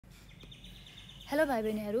Hello भाइ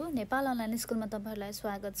बहिनीहरु, Nepal online स्कुलमा तपाईहरुलाई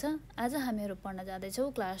स्वागत छ। आज हामीहरु पढ्न जाँदै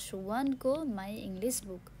छौं क्लास 1 को माई इंग्लिश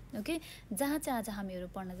बुक। ओके, जहाँ चाहिँ आज हामीहरु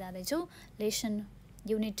पढ्न जाँदै छौं लेसन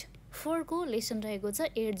युनिट 4 को लेसन रहेको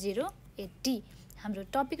छ 8080। हाम्रो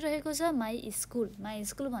टपिक रहेको छ माई स्कुल। माई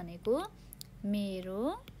स्कुल भनेको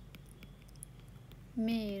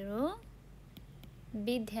मेरो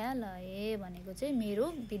विद्यालय भनेको चाहिँ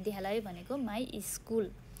मेरो विद्यालय भनेको माई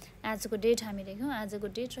स्कुल। आजको डेट हामी लेख्यौं। आजको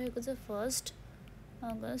डेट रहेको छ 1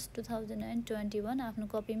 अगस्त 2021। आफ्नो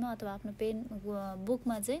कपीमा अथवा आफ्नो पेन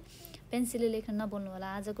बुकमा चाहिँ पेन्सिलले लेख्न नभुल्नु होला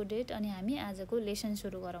आजको डेट। अनि हामी आजको लेसन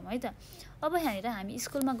सुरु गरौँ है त। अब यहाँनिर हामी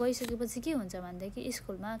स्कुलमा गइसकेपछि के हुन्छ भन्दाखेरि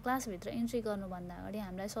स्कुलमा क्लासभित्र इन्ट्री गर्नुभन्दा अगाडि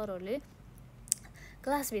हामीलाई सरहरूले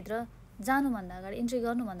क्लासभित्र जानुभन्दा अगाडि इन्ट्री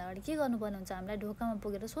गर्नुभन्दा अगाडि के गर्नुपर्ने हुन्छ, हामीलाई ढोकामा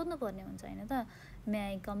पुगेर सोध्नुपर्ने हुन्छ हैन त। मे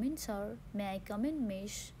I com in sir, may I com in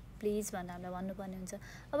miss please भनेर हामीलाई भन्नुपर्ने हुन्छ।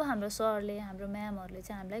 अब हाम्रो सरले हाम्रो म्यामहरूले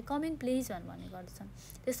चाहिँ हामीलाई कम इन प्लिज भन्ने गर्दछन्।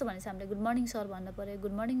 त्यस्तो भनेपछि हामीले गुड मर्निङ सर भन्न पर्यो,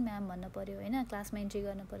 गुड मर्निङ म्याम भन्न पर्यो हैन। क्लासमा इन्ट्री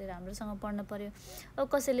गर्न पर्यो, राम्रोसँग पढ्न पर्यो। अब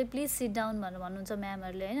कसैले प्लिज सिट डाउन भनेर भन्नुहुन्छ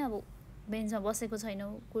म्यामहरूले हैन। अब बेन्चमा बसेको छैनौ,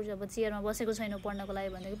 अब चेयरमा बसेको छैनौ पढ्नको लागि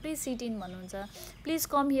भनेको प्लिज सिट इन भन्नुहुन्छ। प्लिज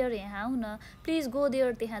कम हियर, यहाँ आउ न। प्लिज गो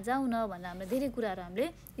देयर, त्यहाँ जाऊ न भनेर हामीले धेरै कुराहरू हामीले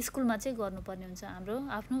स्कुलमा चाहिँ गर्नुपर्ने हुन्छ। हाम्रो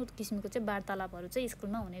आफ्नो किसिमको चाहिँ वार्तालापहरू चाहिँ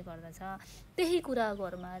स्कुलमा हुने गर्दछ। त्यही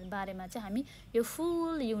कुराहरुमा बारेमा चाहिँ हामी यो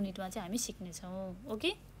फुल युनिटमा चाहिँ हामी सिक्नेछौँ।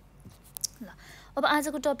 ओके ल, अब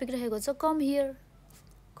आजको टपिक रहेको छ कम हियर।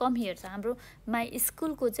 कम हियर छ हाम्रो माई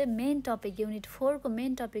स्कुलको चाहिँ मेन टपिक। युनिट 4 को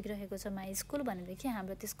मेन टपिक रहेको छ माई स्कुल भनेदेखि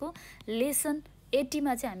हाम्रो त्यसको लेसन 80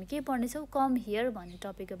 मा चाहिँ हामी के पढ्नेछौँ, कम हियर भन्ने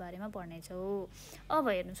टपिकको बारेमा पढ्नेछौँ। अब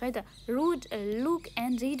हेर्नुहोस् है त, लुक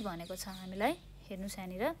एन्ड रिड भनेको छ हामीलाई। हेर्नुहोस्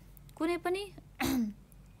यहाँनिर कुनै पनि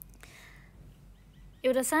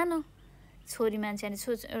एउटा सानो छोरी मान्छे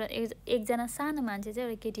एउटा एकजना सानो मान्छे चाहिँ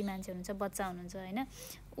एउटा केटी मान्छे हुनुहुन्छ, बच्चा हुनुहुन्छ हैन।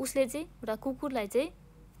 उसले चाहिँ एउटा कुकुरलाई चाहिँ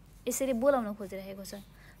यसरी बोलाउन खोजिरहेको छ।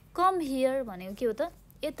 कम हियर भनेको के हो त,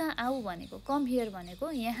 यता आऊ भनेको। कम हियर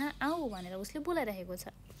भनेको यहाँ आऊ भनेर उसले बोलाइरहेको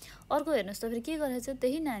छ। अर्को हेर्नुहोस् त, फेरि के गरेछ,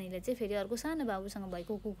 त्यही नानीले चाहिँ फेरि अर्को सानो बाबुसँग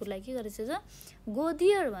भएको कुकुरलाई के गरेछ त, गो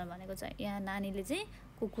दियर भनेको छ। यहाँ नानीले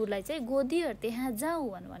चाहिँ कुकुरलाई चाहिँ गो दियर, त्यहाँ जाऊ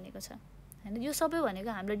भनेको छ हैन। यो सबै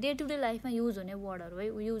भनेको हाम्रो डे टु डे लाइफमा युज हुने वर्डहरू है,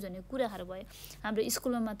 युज हुने कुराहरू भयो। हाम्रो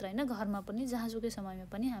स्कुलमा मात्र हैन, घरमा पनि जहाँसुकै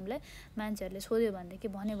समयमा पनि हामीलाई मान्छेहरूले सोध्यो भनेदेखि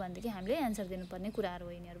भन्यो भनेदेखि हामीले एन्सर दिनुपर्ने कुराहरू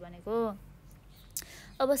हो यिनीहरू भनेको।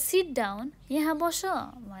 अब सिट डाउन, यहाँ बस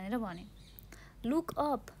भनेर भन्यो। लुक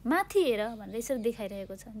अप, माथि हेर भनेर यसरी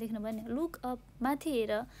देखाइरहेको छ, देख्नुभयो नि। लुक अप, माथि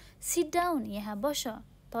हेर। सिट डाउन, यहाँ बस,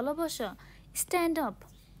 तल बस। स्ट्यान्ड अप,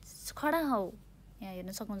 खडा हौ। यहाँ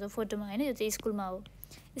हेर्न सक्नुहुन्छ फोटोमा हैन, यो चाहिँ स्कुलमा हो।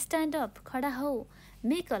 स्ट्यान्ड अप, खडा हौ।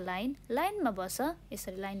 मेक अ लाइन, लाइनमा बस।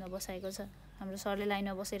 यसरी लाइनमा बसाएको छ, हाम्रो सरले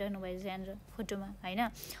लाइनमा बसिरहनु भएको छ यहाँनिर फोटोमा हैन।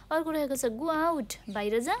 अर्को रहेको छ गो आउट,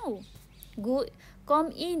 बाहिर जाऊ। गो कम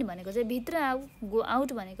इन भनेको चाहिँ भित्र आऊ, गो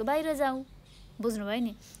आउट भनेको बाहिर जाऊ। बुझ्नुभयो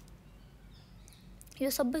नि। यो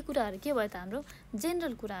सबै कुराहरू के भयो त, हाम्रो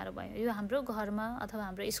जेनरल कुराहरू भयो। यो हाम्रो घरमा अथवा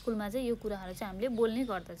हाम्रो स्कुलमा चाहिँ यो कुराहरू चाहिँ हामीले बोल्ने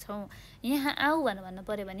गर्दछौँ। यहाँ आऊ भन्नु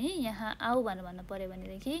पर्यो भने, यहाँ आऊ भन्नु पर्यो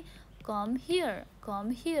भनेदेखि come here,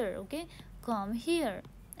 come here. Okay, come here.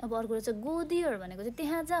 अब अर्को चाहिँ गो दियर भनेको चाहिँ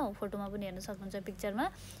त्यहाँ जाऊ। फोटोमा पनि हेर्न सक्नुहुन्छ पिक्चरमा।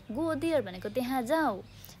 गो दियर भनेको त्यहाँ जाऊ।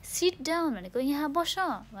 सिट डाउन भनेको यहाँ बस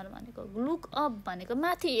भनेको। लुक अप भनेको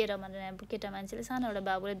माथि हेर भनेर केटा मान्छेले, सानो एउटा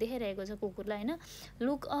बाबुले देखाइरहेको छ कुकुरलाई हैन।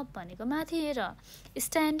 लुक अप भनेको माथि हेर।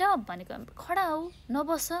 स्ट्यान्ड अप भनेको खडा हौ,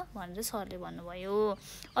 नबस भनेर सरले भन्नुभयो।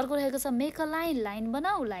 अर्को रहेको छ मेक अ लाइन, लाइन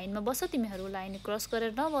बनाऊ, लाइनमा बस तिमीहरू, लाइन क्रस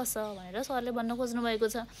गरेर नबस भनेर सरले भन्न खोज्नु भएको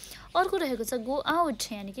छ। अर्को रहेको छ गो आउट,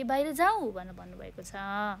 यानि कि बाहिर जाऊ भनेर भन्नुभएको छ।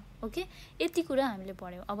 ओके, यति कुरा हामीले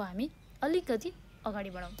पढ्यौँ। अब हामी अलिकति अगाडि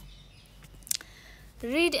बढौँ।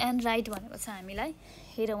 रिड एन्ड राइट भनेको छ हामीलाई।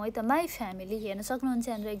 हेरौँ है त, माई फ्यामिली। हेर्न सक्नुहुन्छ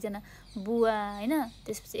यहाँनिर एकजना बुवा हैन,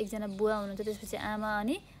 त्यसपछि एकजना बुवा हुनुहुन्छ, त्यसपछि आमा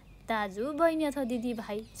अनि दाजु बहिनी अथवा दिदी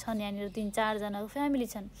भाइ छन्। यहाँनिर 3-4 जनाको फ्यामिली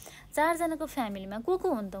छन्। 4 जनाको फ्यामिलीमा को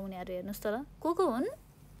हुन् त उनीहरू, हेर्नुहोस् त ल, को हुन्।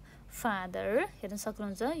 फादर, हेर्न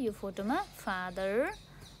सक्नुहुन्छ यो फोटोमा, फादर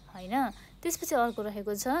हैन। त्यसपछि अर्को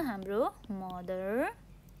रहेको छ हाम्रो मदर,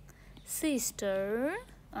 सिस्टर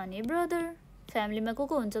अनि ब्रदर। फ्यामिलीमा को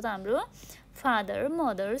हुन्छ त हाम्रो फादर,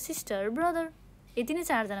 मदर, सिस्टर, ब्रदर। यति नै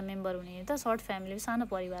 4 जना मेम्बर हुने त सर्ट फ्यामिली, सानो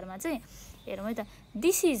परिवारमा चाहिँ। हेरौँ है त,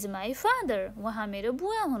 दिस इज माई फादर, उहाँ मेरो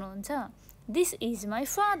बुवा हुनुहुन्छ। दिस इज माई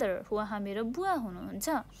फादर, उहाँ मेरो बुवा हुनुहुन्छ।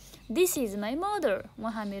 दिस इज माई मदर,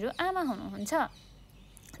 उहाँ मेरो आमा हुनुहुन्छ।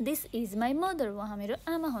 दिस इज माई मदर, उहाँ मेरो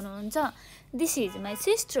आमा हुनुहुन्छ। दिस इज माई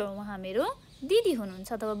सिस्टर, उहाँ मेरो दिदी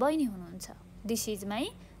हुनुहुन्छ अथवा बहिनी हुनुहुन्छ। This is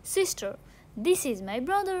my sister. This is my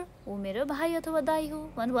brother, ऊ मेरो भाइ अथवा दाइ हो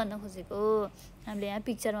भनेर भन्न खोजेको। हामीले यहाँ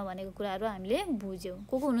पिक्चरमा भनेको कुराहरू हामीले बुझ्यौँ।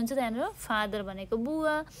 को हुनुहुन्छ त्यहाँनिर? फादर भनेको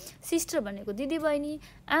बुवा, सिस्टर भनेको दिदी बहिनी,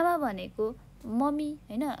 आमा भनेको मम्मी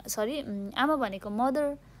होइन, सरी आमा भनेको मदर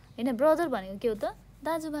होइन, ब्रदर भनेको के हो त?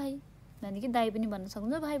 दाजुभाइ, भनेको दाइ पनि भन्न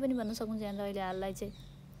सक्नुहुन्छ, भाइ पनि भन्न सक्नुहुन्छ यहाँनिर अहिले हाललाई चाहिँ।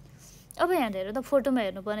 अब यहाँ हेर्नु त फोटोमा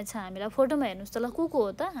हेर्नुपर्ने छ हामीलाई। फोटोमा हेर्नुहोस् त ल को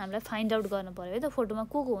हो त? हामीलाई फाइन्ड आउट गर्नु पऱ्यो है त फोटोमा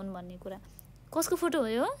को हुन् भन्ने कुरा। कसको फोटो हो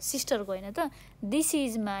यो? सिस्टरको होइन त? दिस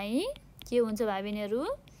इज माई के हुन्छ भाइ बहिनीहरू?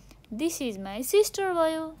 दिस इज माई सिस्टर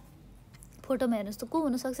भयो। फोटोमा हेर्नुहोस् त को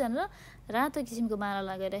हुनसक्छ भनेर? रातो किसिमको माला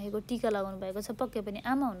लगाइरहेको, टिका लगाउनु भएको छ, पक्कै पनि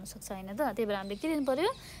आमा हुनसक्छ होइन त? त्यही भएर हामीले के दिनु पऱ्यो?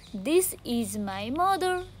 This is my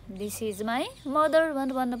mother, this is my mother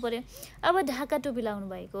भनेर भन्नु पऱ्यो। अब ढाका टोपी लाउनु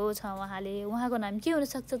भएको छ उहाँले, उहाँको नाम के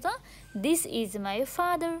हुनसक्छ त? This is my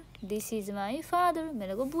father, this is my father,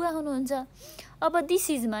 मेरो बुवा हुनुहुन्छ। अब दिस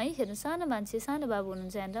इज माई, हेर्नु सानो मान्छे सानो बाबु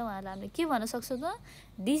हुनुहुन्छ यहाँनिर, उहाँलाई हामीले के भन्न सक्छौँ त?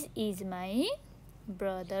 This is my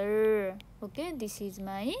brother. Okay, this is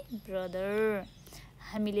my brother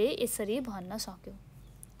हामीले यसरी भन्न सक्यौँ।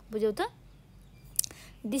 बुझ्यौ त?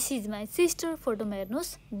 दिस इज माई सिस्टर फोटोमा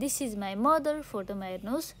हेर्नुहोस्, दिस इज माई मदर फोटोमा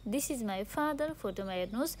हेर्नुहोस्, दिस इज माई फादर फोटोमा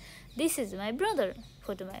हेर्नुहोस्, दिस इज माई ब्रदर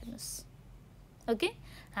फोटोमा हेर्नुहोस्। ओके,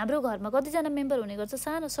 हाम्रो घरमा कतिजना मेम्बर हुने गर्छ?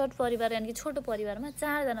 सानो सर्ट परिवार यानि कि छोटो परिवारमा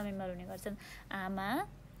 4 जना मेम्बर हुने गर्छन्। आमा,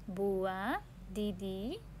 बुवा,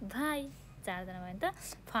 दिदी, भाइ, 4 जना भयो नि त?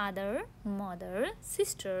 फादर, मदर,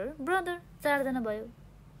 सिस्टर, ब्रदर, 4 जना भयो।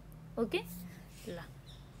 ओके, ल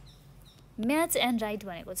म्याच एन्ड राइट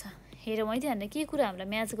भनेको छ। हेरौँ है त्यहाँनिर के कुरा हामीलाई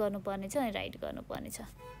म्याच गर्नुपर्ने छ अनि राइट गर्नुपर्ने छ।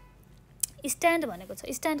 स्ट्यान्ड भनेको छ।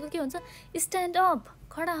 स्ट्यान्डको के हुन्छ? स्ट्यान्ड अप,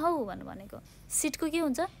 खडा हौ भनेको। सिटको के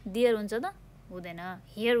हुन्छ? देयर हुन्छ त? हुँदैन।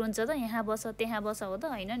 हियर हुन्छ त? यहाँ बस त्यहाँ बस हो त?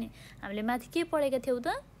 होइन नि। हामीले माथि के पढेका थियौँ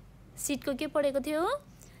त? सिटको के पढेको थियो?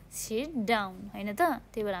 सिट डाउन होइन त?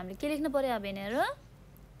 त्यही भएर हामीले के लेख्नु पर्यो अब यहाँनिर?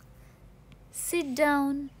 सिट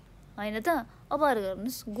डाउन होइन त? अब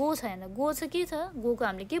हेर्नुहोस् गो छ यहाँ, गो छ के छ? गोको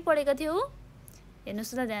हामीले के पढेका थियौँ?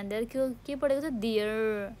 हेर्नुहोस् त ध्यान दिएर के पढेको छ?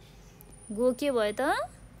 दियर। गो के भयो त?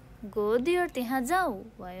 गो दियर, त्यहाँ जाऊ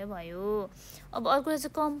भयो भयो। अब अर्को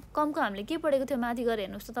चाहिँ कम। कमको हामीले के पढेको थियो? माथि गएर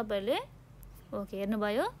हेर्नुहोस् त तपाईँहरूले। ओके,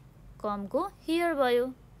 हेर्नुभयो? कमको हियर भयो।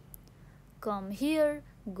 Come here,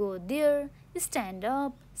 go their, stand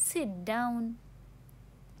up, sit down.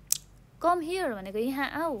 Come here भनेको यहाँ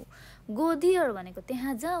आऊ, गो दियर भनेको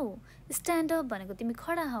त्यहाँ जाऊ, स्ट्यान्ड अप भनेको तिमी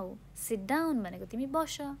खडा हौ, सिट डाउन भनेको तिमी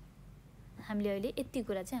बस। हामीले अहिले यति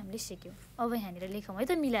कुरा चाहिँ हामीले सिक्यौँ। अब यहाँनिर लेखौँ है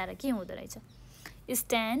त मिलाएर के हुँदो रहेछ।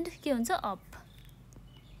 स्ट्यान्ड के हुन्छ? अप।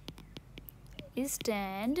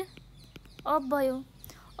 स्ट्यान्ड अप भयो।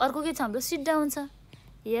 अर्को के छ हाम्रो? सिट डाउन छ।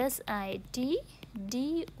 SITDOWEN,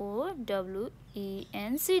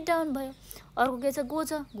 सिट डाउन भयो। अर्को के छ? गो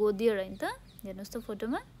छ। गो दियर होइन त? हेर्नुहोस् त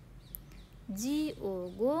फोटोमा, GO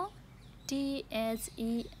go, THERE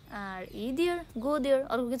their, go दियर।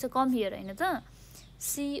 अर्को के छ? कम हियर होइन त?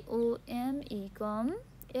 COME com,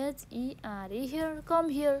 HERE here, come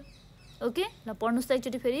here. Okay, ल पढ्नुहोस् त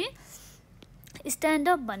एकचोटि फेरि। स्ट्यान्ड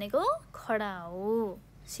अप भनेको खडा हो,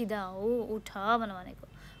 सिधा हो, उठ भनेको।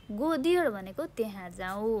 गो दियर भनेको त्यहाँ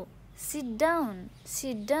जाऊ। Sit down,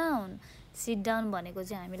 sit down, sit down भनेको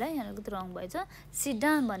चाहिँ हामीलाई यहाँको त रङ भएछ। सिट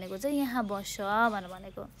डाउन भनेको चाहिँ यहाँ बस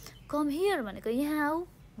भनेको। कम हियर भनेको यहाँ आऊ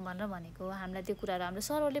भनेको। हामीलाई त्यो कुराहरू हाम्रो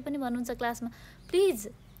सरहरूले पनि भन्नुहुन्छ क्लासमा, प्लिज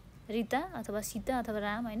रिता अथवा सीता अथवा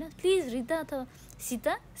राम होइन, प्लिज रिता अथवा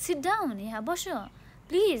सीता सिट डाउन, यहाँ बस।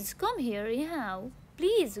 प्लिज कम हियर, यहाँ आऊ।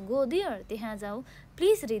 प्लिज गो दियर, त्यहाँ जाऊ।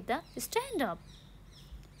 Please Rita stand up,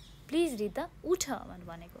 please Rita उठ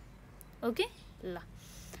भनेको। ओके, ल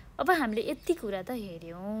अब हामीले यति कुरा त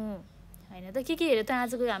हेऱ्यौँ होइन त? के हेऱ्यौँ त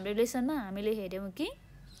आजको हाम्रो लेसनमा? हामीले हेऱ्यौँ कि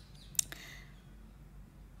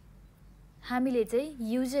हामीले चाहिँ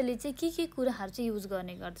युजली चाहिँ के कुराहरू चाहिँ युज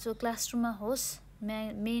गर्ने गर्छौँ क्लासरुममा होस्,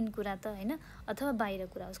 मेन कुरा त होइन, अथवा बाहिर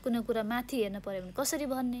कुरा होस्। कुनै कुरा माथि हेर्नु पऱ्यो भने कसरी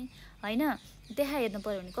भन्ने होइन, त्यहाँ हेर्नु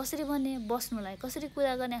पऱ्यो भने कसरी भन्ने, बस्नुलाई कसरी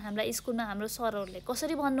कुरा गर्ने, हामीलाई स्कुलमा हाम्रो सरहरूले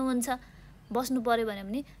कसरी भन्नुहुन्छ, बस्नु पऱ्यो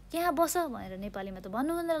भने यहाँ बस भनेर नेपालीमा त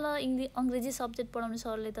भन्नुहुँदैन होला, अङ्ग्रेजी सब्जेक्ट पढाउने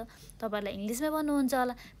सरले त तपाईँहरूलाई इङ्ग्लिसमै भन्नुहुन्छ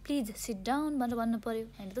होला। प्लिज सिट डाउन भनेर भन्नु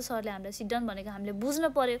पऱ्यो होइन त? सरले हामीलाई सिट डाउन भनेको हामीले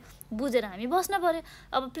बुझ्नु पऱ्यो, बुझेर हामी बस्नु पऱ्यो।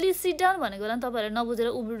 अब प्लिज सिट डाउन भनेको होला तपाईँहरूले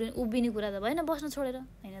नबुझेर उभिने कुरा त भएन, बस्न छोडेर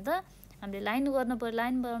होइन त? हामीले लाइन गर्नु पऱ्यो,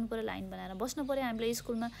 लाइन बनाउनु पऱ्यो, लाइन बनाएर बस्नु पऱ्यो। हामीले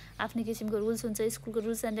स्कुलमा आफ्नै किसिमको रुल्स हुन्छ, स्कुलको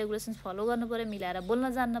रुल्स एन्ड रेगुलेसन्स फलो गर्नु पऱ्यो, मिलाएर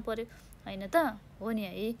बोल्न जान्नु पऱ्यो होइन त? हो नि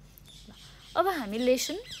है। अब हामी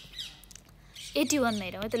लेसन 81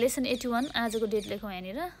 हेरौँ है त। लेसन 81 आजको डेट लेखौँ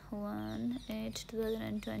यहाँनिर,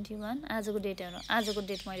 1/8/2021 आजको डेट हेरौँ। आजको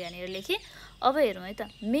डेट मैले यहाँनिर लेखेँ। अब हेरौँ है त।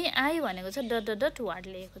 मे आई भनेको छ डट डट डट वाट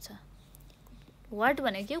लेखेको छ। व्हाट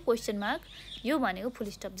भनेको के हो क्वेशन मार्क, यो भनेको फुल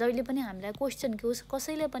स्टप। जहिले पनि हामीलाई क्वेशन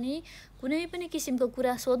कसैले पनि कुनै पनि किसिमको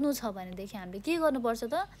कुरा सोध्नु छ भनेदेखि हामीले के गर्नुपर्छ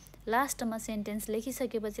त लास्टमा सेन्टेन्स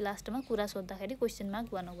लेखिसकेपछि लास्टमा कुरा सोध्दाखेरि क्वेशन मार्क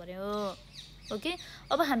गर्नु पर्यो। ओके,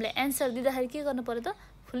 अब हामीले एन्सर दिँदाखेरि के गर्नु पर्यो त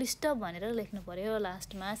फुल स्टप भनेर लेख्नु पर्यो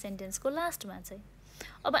लास्टमा, सेन्टेन्सको लास्टमा चाहिँ।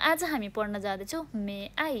 अब आज हामी पढ्न जाँदैछौँ मे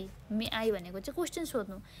आई भनेको चाहिँ क्वेशन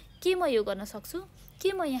सोध्नु, के म यो गर्न सक्छु,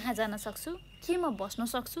 के म यहाँ जान सक्छु, के म बस्न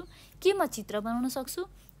सक्छु, के म चित्र बनाउन सक्छु,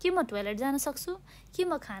 के म टोयलेट जान सक्छु, के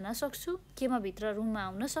म खान सक्छु, के म भित्र रुममा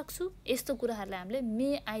आउन सक्छु, यस्तो कुराहरूलाई हामीले मे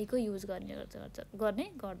आईको युज गर्ने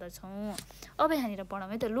गर्दछौँ। अब यहाँनिर पढौँ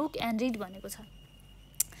है त, लुक एन्ड रिड भनेको छ।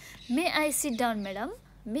 मे I sit down madam,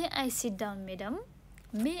 may I sit down madam,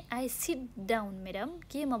 may I sit down madam,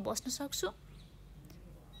 के म बस्न सक्छु।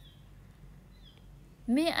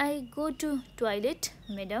 मे I go to toilet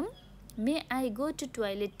madam, may I go to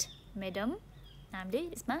toilet madam. हामीले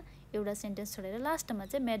यसमा एउटा सेन्टेन्स छोडेर लास्टमा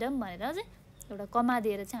चाहिँ म्याडम भनेर चाहिँ एउटा कमा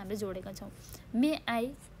दिएर चाहिँ हामीले जोडेका छौँ। मे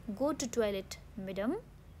I go to toilet madam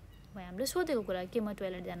भयो हामीले सोधेको कुरा, के म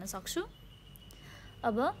टोयलेट जान सक्छु।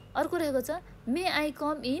 अब अर्को रहेको छ मे आई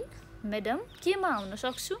कम इन म्याडम, के म आउन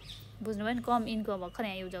सक्छु। बुझ्नुभयो नि, कम इनको भर्खर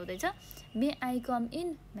यहाँ युज आउँदैछ। मे आई कम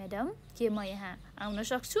इन म्याडम, के म यहाँ आउन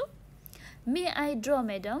सक्छु। मे आई ड्र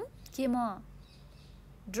म्याडम, के म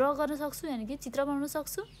ड्र गर्न सक्छु, यानि कि चित्र बनाउन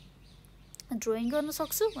सक्छु, ड्रइङ गर्न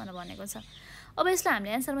सक्छु भनेको छ। अब यसलाई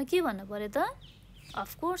हामीले एन्सरमा के भन्नु पर्यो त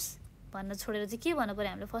अफकोर्स भन्न छोडेर चाहिँ के भन्नु पर्यो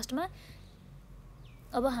हामीले फर्स्टमा।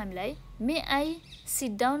 अब हामीलाई मे आई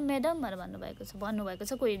सिट डाउन म्याडम भनेर भन्नुभएको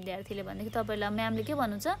छ कोही विद्यार्थीले भनेदेखि तपाईँलाई म्यामले के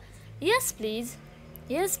भन्नुहुन्छ, यस please,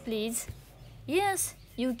 yes please, yes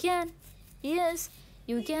you can, yes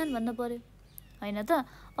you can भन्नु पर्यो होइन त।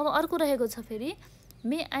 अब अर्को रहेको छ फेरि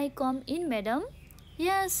मे I com in madam,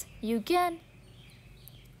 yes you can,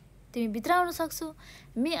 तिमी भित्र आउन सक्छौ।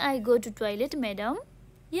 मे I go to toilet madam,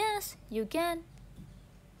 yes you can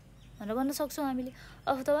भनेर भन्न सक्छौँ हामीले।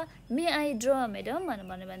 अथवा मे आई ड्र म्याडम भनेर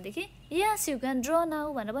भन्यो भनेदेखि yes you can draw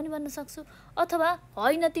now भनेर पनि भन्न सक्छु। अथवा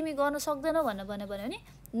होइन तिमी गर्न सक्दैनौ भनेर भन्यो भने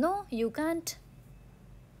नो यु कान्ट।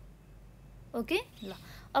 ओके ल,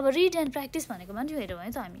 अब रिड एन्ड प्र्याक्टिस भनेको पनि हेरौँ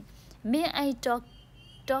है त हामी। मे आई टक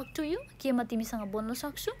टु यु, के म तिमीसँग बोल्न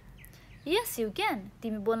सक्छु। यस यु क्यान,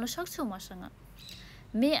 तिमी बोल्न सक्छौ मसँग।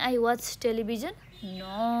 मे I watch television,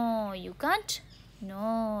 no you can't,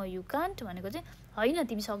 no you can't भनेको चाहिँ होइन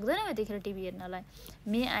तिमी सक्दैनौ यतिखेर टिभी हेर्नलाई।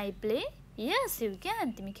 मे I play, yes you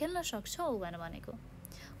can, तिमी खेल्न सक्छौ भनेको।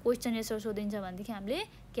 क्वेसन यसो सोधिन्छ भनेदेखि हामीले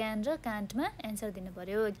क्यान र कान्टमा एन्सर दिनु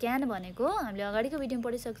पर्यो। क्यान भनेको हामीले अगाडिको भिडियोमा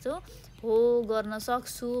पढिसक्छौँ, हो गर्न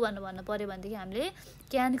सक्छु भन्नु पर्यो भनेदेखि हामीले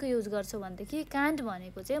क्यानको युज गर्छौँ भनेदेखि कान्ट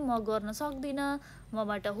भनेको चाहिँ म गर्न सक्दिनँ,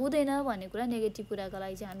 मबाट हुँदैन भन्ने कुरा, नेगेटिभ कुराको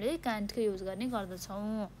लागि चाहिँ हामीले कान्टको युज गर्ने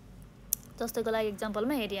गर्दछौँ। जस्तोको लागि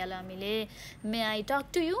इक्जाम्पलमा हेरिहाल्यो हामीले, मे आई टक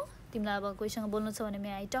टु यु, तिमीलाई अब कोहीसँग बोल्नु छ भने मे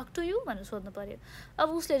आई टक टु यु भनेर सोध्नु पर्यो। अब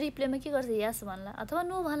उसले रिप्लेमा के गर्छ, यस भन्ला अथवा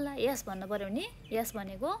नो भन्ला। यस भन्नु पर्यो भने यस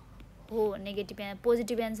भनेको हो, नेगेटिभ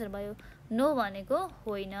पोजिटिभ एन्सर भयो। नो भनेको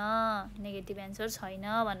होइन, नेगेटिभ एन्सर छैन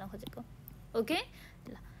भन्न खोजेको। ओके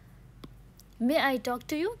ल, मे आई टक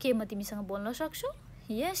टु यु, के म तिमीसँग बोल्न सक्छु।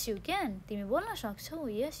 यस यु क्यान, तिमी बोल्न सक्छौ।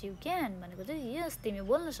 यस यु क्यान भनेको चाहिँ यस तिमी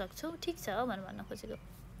बोल्न सक्छौ, ठिक छ भनेर भन्न खोजेको।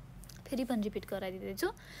 फेरि पनि repeat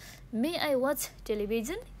गराइदिँदैछु। May I watch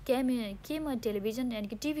television, के म टेलिभिजन यानि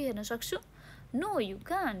कि टिभी हेर्न सक्छु। नो यु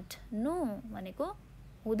कान्ट, नो भनेको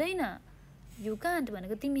हुँदैन, यु कान्ट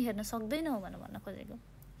भनेको तिमी हेर्न सक्दैनौ भनेर भन्न खोजेको।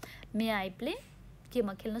 मे आई प्ले, के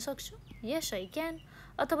म खेल्न सक्छु। यस आई क्यान,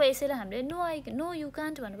 अथवा यसैलाई हामीले नो यु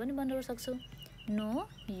कान्ट भनेर पनि भन्न सक्छौँ। No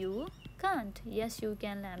you can't, yes you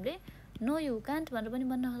क्यानलाई हामीले नो यु कान्ट भनेर पनि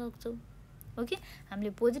भन्न सक्छौँ। ओके, हामीले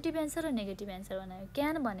पोजिटिभ एन्सर र नेगेटिभ एन्सर बनायो।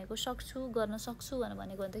 क्यान भनेको सक्छु, गर्न सक्छु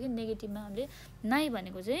भनेको भनेदेखि नेगेटिभमा हामीले नाइ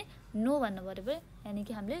भनेको चाहिँ नो भन्नु पर्यो, यानि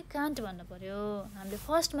कि हामीले कान्ट भन्नु पर्यो। हामीले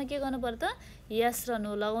फर्स्टमा के गर्नु पर्यो त यस र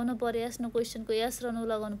नो लगाउनु पर्यो। यस नो क्वेसनको यस र नो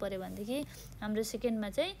लगाउनु पर्यो भनेदेखि हाम्रो सेकेन्डमा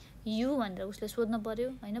चाहिँ यु भनेर उसले सोध्नु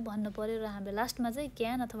पर्यो होइन, भन्नु पर्यो, र हाम्रो लास्टमा चाहिँ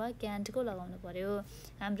क्यान अथवा क्यान्टको लगाउनु पर्यो।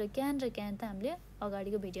 हाम्रो क्यान र क्यान त हामीले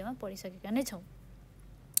अगाडिको भिडियोमा पढिसकेका नै छौँ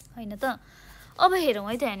होइन त। अब हेरौँ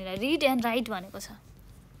है त, यहाँनिर रिड एन्ड राइट भनेको छ।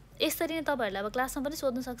 यसरी नै तपाईँहरूलाई अब क्लासमा पनि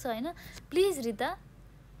सोध्न सक्छ होइन, प्लिज रिता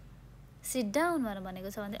सिट डाउन भनेर भनेको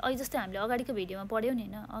छ भने अहिले जस्तै हामीले अगाडिको भिडियोमा पढ्यौँ नि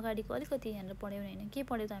होइन, अगाडिको अलिकति यहाँनिर पढ्यौँ नि होइन, के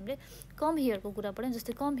पढ्यौँ त हामीले कम हियरको कुरा पढ्यौँ।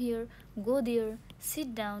 जस्तै come here, go there, sit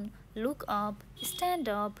down, look up, stand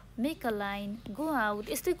up, make a line, go out,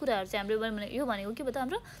 यस्तै कुराहरू चाहिँ हाम्रो यो भनेको के भयो त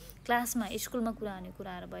हाम्रो क्लासमा स्कुलमा कुरा हुने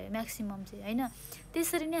कुराहरू भयो म्याक्सिमम चाहिँ होइन।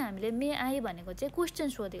 त्यसरी नै हामीले मे आई भनेको चाहिँ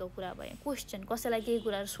क्वेसन सोधेको कुरा भयो। क्वेसन कसैलाई केही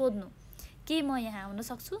कुराहरू सोध्नु, के म यहाँ आउन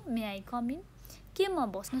सक्छु, मे आई कम इन, के म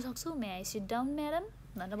बस्न सक्छु, मे आई सिट डाउन म्याडम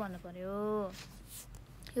भनेर भन्नु पर्यो।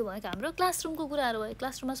 यो भयो हाम्रो क्लासरुमको कुराहरू भयो,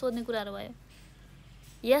 क्लासरुममा सोध्ने कुराहरू भयो।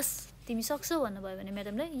 यस तिमी सक्छौ भन्नुभयो भने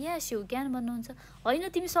म्याडमले यस यु क्यान भन्नुहुन्छ। होइन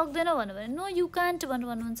तिमी सक्दैनौ भन्नु भने नो यु कान्ट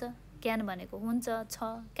भन्नुहुन्छ। क्यान भनेको हुन्छ छ,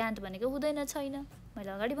 क्यान्ट भनेको हुँदैन छैन। मैले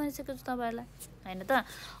अगाडि भनिसकेको छु तपाईँहरूलाई होइन त।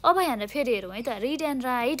 अब यहाँनिर फेरि हेरौँ है त। रिड एन्ड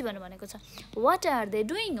राइट भनेको छ। वाट आर दे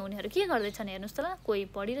डुइङ, उनीहरू के गर्दैछन् हेर्नुहोस् त ल। कोही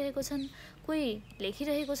पढिरहेको छन्, कोही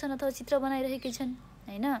लेखिरहेको छन् अथवा चित्र बनाइरहेकी छन्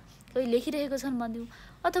होइन, कोही लेखिरहेको छन् भनिदिउँ,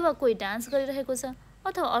 अथवा कोही डान्स गरिरहेको छ,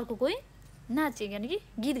 अथवा अर्को कोही नाचे यानि कि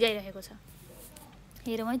गीत गाइरहेको छ।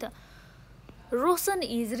 हेरौँ है त। रोशन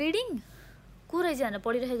इज रिडिङ, को रहेछ भनेर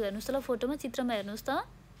पढिरहेको हेर्नुहोस् त ल फोटोमा, चित्रमा हेर्नुहोस् त।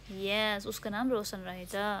 यस उसको नाम रोशन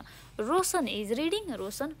रहेछ। रोशन इज रिडिङ,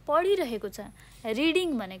 रोशन पढिरहेको छ।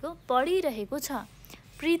 रिडिङ भनेको पढिरहेको छ।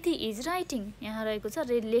 प्रीति इज राइटिङ, यहाँ रहेको छ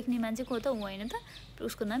लेख्ने मान्छे को त ऊ होइन त,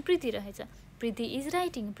 उसको नाम प्रीति रहेछ। प्रीति इज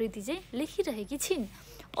राइटिङ, प्रीति चाहिँ लेखिरहेकी छिन्।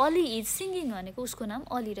 अली इज सिङ्गिङ भनेको उसको नाम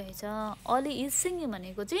अली रहेछ। अली इज सिङ्गिङ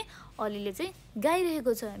भनेको चाहिँ अलीले चाहिँ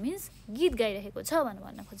गाइरहेको छ, मिन्स गीत गाइरहेको छ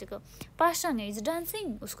भन्न खोजेको। पासाङ इज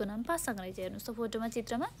डान्सिङ, उसको नाम पासाङ रहेछ। हेर्नुहोस् त फोटोमा,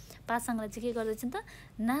 चित्रमा पासाङलाई चाहिँ के गर्दैछन् त,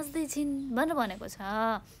 नाच्दैछिन् भनेको छ।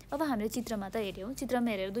 अब हामीले चित्रमा त हेऱ्यौँ, चित्रमा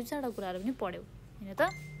हेरेर दुई चारवटा कुराहरू पनि पढ्यौँ होइन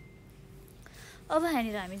त। अब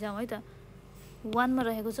यहाँनिर हामी जाउँ है त। 1 मा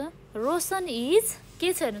रहेको छ रोशन इज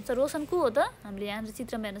के छ हेर्नुहोस् त। रोशन को हो त, हामीले यहाँनिर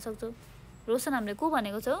चित्रमा हेर्न सक्छौँ। रोशन हामीले को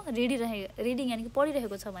भनेको छ, रिडिङ यानि कि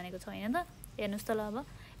पढिरहेको छ भनेको छ होइन त। हेर्नुहोस् त ल। अब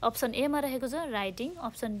अप्सन ए मा रहेको छ राइटिङ,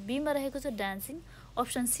 अप्सन बी मा रहेको छ डान्सिङ,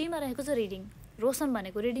 अप्सन सी मा रहेको छ रिडिङ। रोशन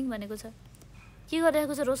भनेको रिडिङ भनेको छ। के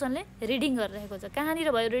गरिरहेको छ रोशनले, रिडिङ गरिरहेको छ। कहाँनिर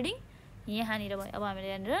भयो रिडिङ, यहाँनिर भयो। अब हामीले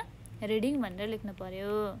यहाँनिर रिडिङ भनेर लेख्नु पर्यो,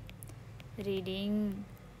 रिडिङ।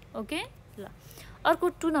 ओके ल। अर्को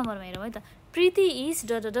 2 नम्बरमा हेरौँ है त। प्रीति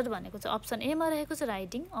इज डट भनेको छ। अप्सन ए मा रहेको छ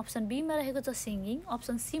राइटिङ, अप्सन बी मा रहेको छ सिङ्गिङ,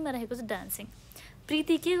 अप्सन सी मा रहेको छ डान्सिङ।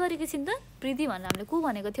 प्रीति के गरेकी छिन् त, प्रीति भनेर हामीले को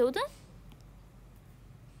भनेको थियौँ त,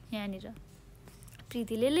 यहाँनिर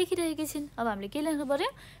प्रीतिले लेखिरहेकी छिन्। अब हामीले के लेख्नु पर्यो,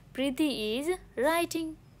 प्रीति is writing,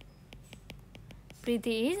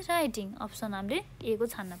 Preeti is writing. Option हामीले ए को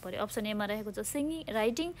छान्न पर्यो। अप्सन ए मा रहेको छ सिङ्गिङ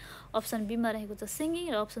राइटिङ, अप्सन बी मा रहेको छ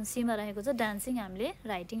सिङ्गिङ र अप्सन सी मा रहेको छ डान्सिङ, हामीले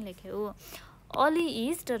राइटिङ लेख्यौँ। अली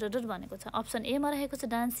इज डट भनेको छ। अप्सन ए मा रहेको छ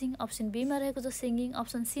डान्सिङ, अप्सन बी मा रहेको छ सिङ्गिङ,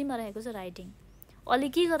 अप्सन सी मा रहेको छ राइटिङ। अली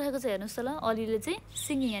के गरिरहेको छ हेर्नुहोस् त ल। अलीले चाहिँ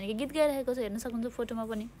सिङ्गिङ यानि कि गीत गाइरहेको छ, हेर्न सक्नुहुन्छ फोटोमा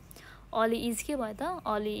पनि। अली इज के भयो त,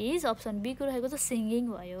 अली इज अप्सन बी को रहेको छ सिङ्गिङ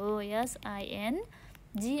भयो। SINGING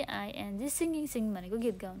सिङ्गिङ, सिङ्गिङ भनेको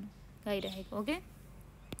गीत गाउनु, गाइरहेको। ओके।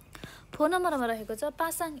 4 नम्बरमा रहेको छ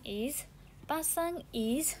पासाङ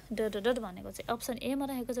इज डट भनेको चाहिँ अप्सन ए मा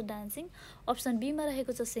रहेको छ डान्सिङ, अप्सन बी मा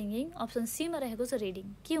रहेको छ सिङ्गिङ, अप्सन सी मा रहेको छ रिडिङ।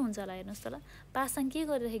 के हुन्छ होला हेर्नुहोस् त ल। पासाङ के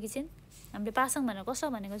गरिरहेकी छिन्, हामीले पासाङ भनेर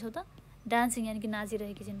कसलाई भनेको छौँ त, डान्सिङ यानि कि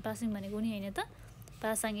नाचिरहेकी छिन्। पासाङ भनेको उनी होइन त।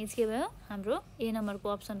 पासाङ इज के भयो, हाम्रो ए नम्बरको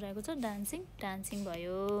अप्सन रहेको छ डान्सिङ, डान्सिङ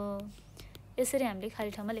भयो। यसरी हामीले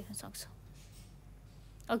खाली ठाउँमा लेख्न सक्छौँ।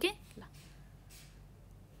 ओके ल।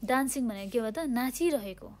 डान्सिङ भनेको के भयो त,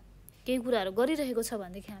 नाचिरहेको, केही कुराहरू गरिरहेको छ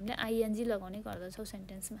भनेदेखि हामीले ING लगाउने गर्दछौँ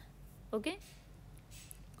सेन्टेन्समा। Okay.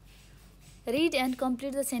 Read and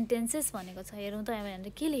complete the sentences भनेको छ। हेरौँ त यहाँनिर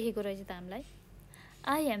के लेखेको रहेछ त हामीलाई।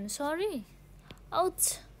 I am sorry, ouch,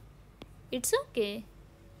 it's okay,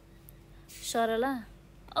 Sarala,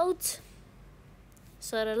 ouch,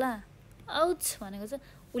 Sarala, ouch भनेको छ।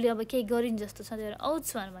 उसले अब केही गरिन् जस्तो छ, त्यही भएर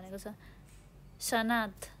आउच भनेको छ।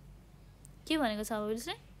 सनात के भनेको छ, अब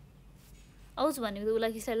उसले आउच भनेको त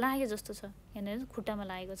उसलाई कसलाई लाग्यो जस्तो छ, यहाँनिर खुट्टामा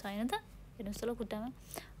लागेको छ होइन त। हेर्नुहोस् त ल खुट्टामा।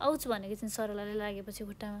 आउच भनेको चाहिँ सरलाले लागेपछि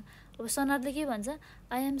खुट्टामा। अब सनातले के भन्छ,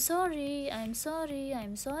 I am sorry, I am sorry, I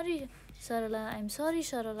am sorry Sarala, I am sorry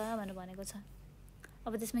सरला भनेको छ।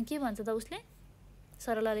 अब त्यसमा के भन्छ त उसले,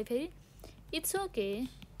 सरलाले फेरि it's okay,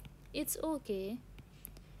 it's okay,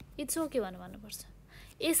 it's okay भन्नुपर्छ।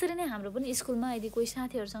 यसरी नै हाम्रो पनि स्कुलमा यदि कोही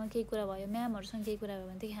साथीहरूसँग केही कुरा भयो, म्यामहरूसँग केही कुरा भयो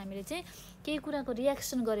भनेदेखि हामीले चाहिँ केही कुराको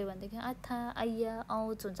रियाक्सन गऱ्यो भनेदेखि आथा, आइया,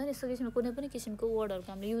 आउँछ हुन्छ नि, यस्तो किसिमको कुनै पनि किसिमको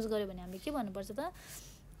वर्डहरूको हामीले युज गऱ्यो भने हामीले के भन्नुपर्छ त,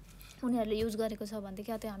 उनीहरूले युज गरेको छ भनेदेखि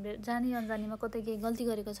अथवा हामीले जानी अनजानीमा कतै केही गल्ती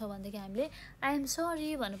गरेको छ भनेदेखि हामीले आई एम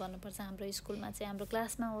सरी भन्नुपर्छ। हाम्रो स्कुलमा चाहिँ, हाम्रो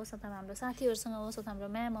क्लासमा होस् अथवा हाम्रो साथीहरूसँग होस् अथवा हाम्रो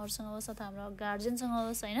म्यामहरूसँग होस् अथवा हाम्रो गार्जेनसँग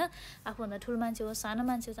होस् होइन, आफूभन्दा ठुलो मान्छे होस् सानो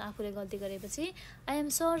मान्छे होस्, आफूले गल्ती गरेपछि आई एम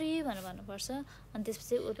सरी भन्नुपर्छ। अनि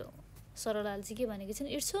त्यसपछि सरलाले चाहिँ के भनेको छिन्,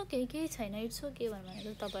 इट्स ओके, केही छैन, इट्स ओके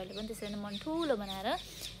भनेको। तपाईँहरूले पनि त्यसरी नै मन ठुलो बनाएर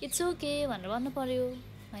इट्स ओके भनेर भन्नु पर्यो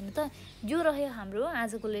होइन त। यो रह्यो हाम्रो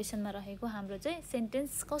आजको लेसनमा रहेको हाम्रो चाहिँ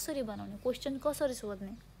सेन्टेन्स कसरी बनाउने, क्वेसन कसरी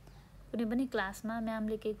सोध्ने। कुनै पनि क्लासमा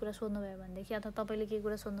म्यामले केही कुरा सोध्नुभयो भनेदेखि अथवा तपाईँले केही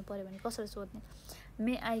कुरा सोध्नु पऱ्यो भने कसरी सोध्ने।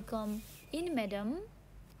 मे आई कम इन म्याडम,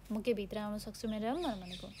 म के भित्र आउन सक्छु म्याडम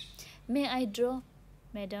भनेको। मे आई ड्र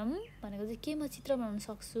म्याडम भनेको चाहिँ के म चित्र बनाउन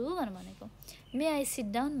सक्छु भनेर भनेको। मे आई सिट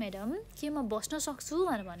डाउन म्याडम, के म बस्न सक्छु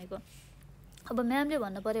भनेर भनेको। अब म्यामले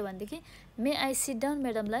भन्नु पर्यो भनेदेखि मे आई सिट डाउन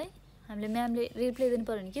म्याडमलाई हामीले म्यामले रिप्लाई दिनु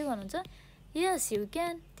पर्यो भने के गर्नुहुन्छ? यस यु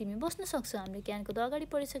क्यान, तिमी बस्न सक्छौ। हामीले क्यानको त अगाडि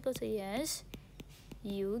पढिसकेको छ। यस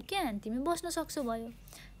यु क्यान, तिमी बस्न सक्छौ भयो।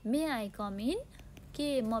 मे आई कम इन,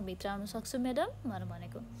 के म भित्र आउन सक्छु म्याडम भनेर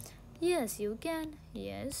भनेको। Yes you can,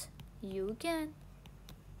 yes you can.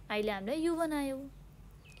 अहिले हामीले यु बनायौ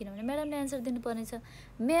किनभने म्याडमले एन्सर दिनुपर्ने छ।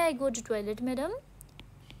 मे I go to toilet madam,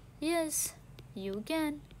 yes you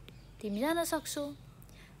can, तिमी जान सक्छौ।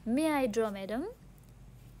 मे आई ड्र म्याडम,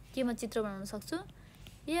 के म चित्र बनाउन सक्छु?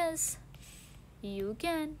 यस यु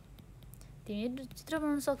क्यान, तिमी चित्र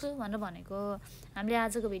बनाउन सक्छौ भनेर भनेको। हामीले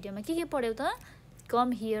आजको भिडियोमा के पढ्यौ त?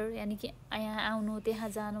 कम हियर यानि कि यहाँ आउनु, त्यहाँ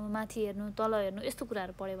जानु, माथि हेर्नु, तल हेर्नु, यस्तो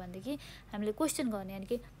कुराहरू पढ्यो भनेदेखि हामीले क्वेसन गर्ने यानि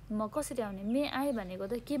कि म कसरी आउने। मे आई भनेको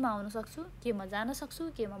त के म आउन सक्छु, के म जान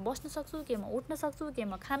सक्छु, के म बस्न सक्छु, के म उठ्न सक्छु, के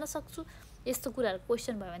म खान सक्छु, यस्तो कुराहरू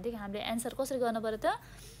क्वेसन भयो भनेदेखि हामीले एन्सर कसरी गर्न पर्यो त?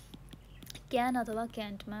 क्यान अथवा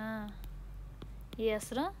क्यान्टमा,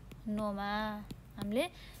 यस र नोमा। हामीले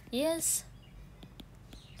yes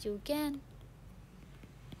you can,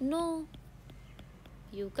 no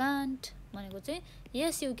you can't भनेको चाहिँ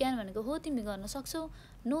यस यु क्यान भनेको हो तिमी गर्न सक्छौ,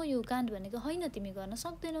 नो यु कान्ट भनेको होइन तिमी गर्न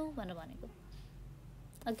सक्दैनौ भनेर भनेको।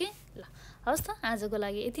 ओके ल, हवस् त आजको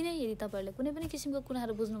लागि यति नै। यदि तपाईँहरूले कुनै पनि किसिमको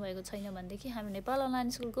कुराहरू बुझ्नुभएको छैन भनेदेखि हामी नेपाल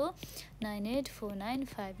अनलाइन स्कुलको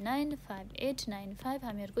 9849595895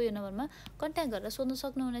 हामीहरूको यो नम्बरमा कन्ट्याक्ट गरेर सोध्न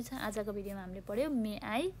सक्नुहुनेछ। आजको भिडियोमा हामीले पढ्यौँ मे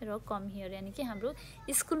आई र कम हियर यानि कि हाम्रो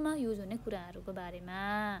स्कुलमा युज हुने कुराहरूको बारेमा।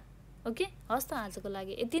 ओके हवस् त आजको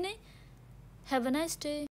लागि यति नै। Have a nice day.